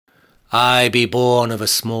I be born of a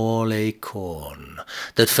small acorn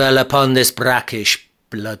that fell upon this brackish,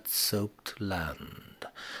 blood-soaked land,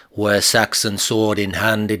 where Saxon sword in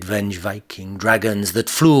hand did venge Viking dragons that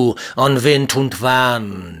flew on Wind und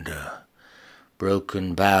Wand.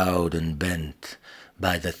 Broken, bowed, and bent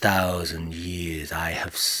by the 1,000 years I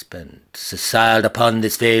have spent, siciled upon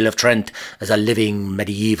this vale of Trent as a living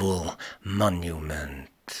medieval monument.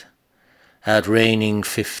 Outreigning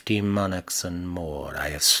 50 monarchs and more, I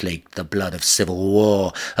have slaked the blood of civil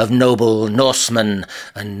war, of noble Norseman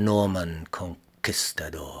and Norman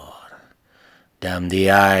conquistador. Damn the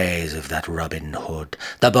eyes of that Robin Hood,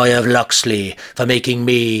 the boy of Locksley, for making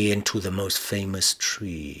me into the most famous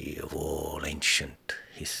tree of all ancient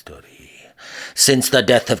history. Since the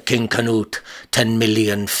death of King Canute, 10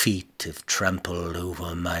 million feet have trampled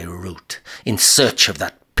over my route, in search of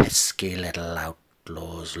that pesky little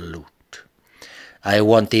outlaw's loot. I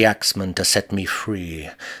want the axeman to set me free,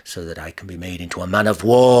 so that I can be made into a man of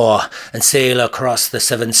war, and sail across the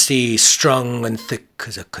 7 seas, strong and thick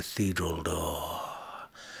as a cathedral door.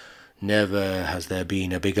 Never has there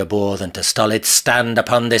been a bigger bore than to stolid stand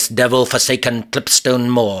upon this devil-forsaken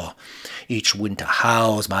Clipstone moor. Each winter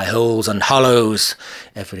howls my holes and hollows,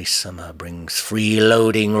 every summer brings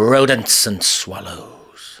free-loading rodents and swallows.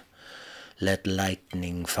 Let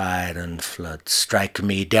lightning, fire, and flood strike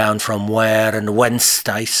me down from where and whence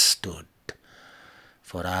I stood.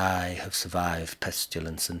 For I have survived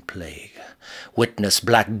pestilence and plague, witnessed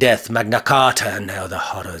Black Death, Magna Carta, and now the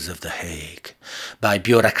horrors of the Hague. By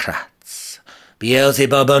bureaucrats,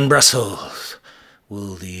 Beelzebub and Brussels,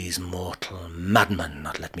 will these mortal madmen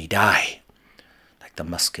not let me die? Like the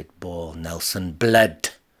musket ball Nelson bled,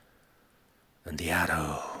 and the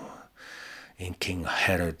arrow in King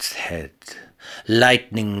Herod's head,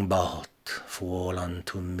 lightning bolt, fall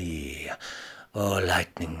unto me. O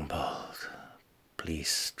lightning bolt, please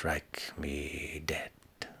strike me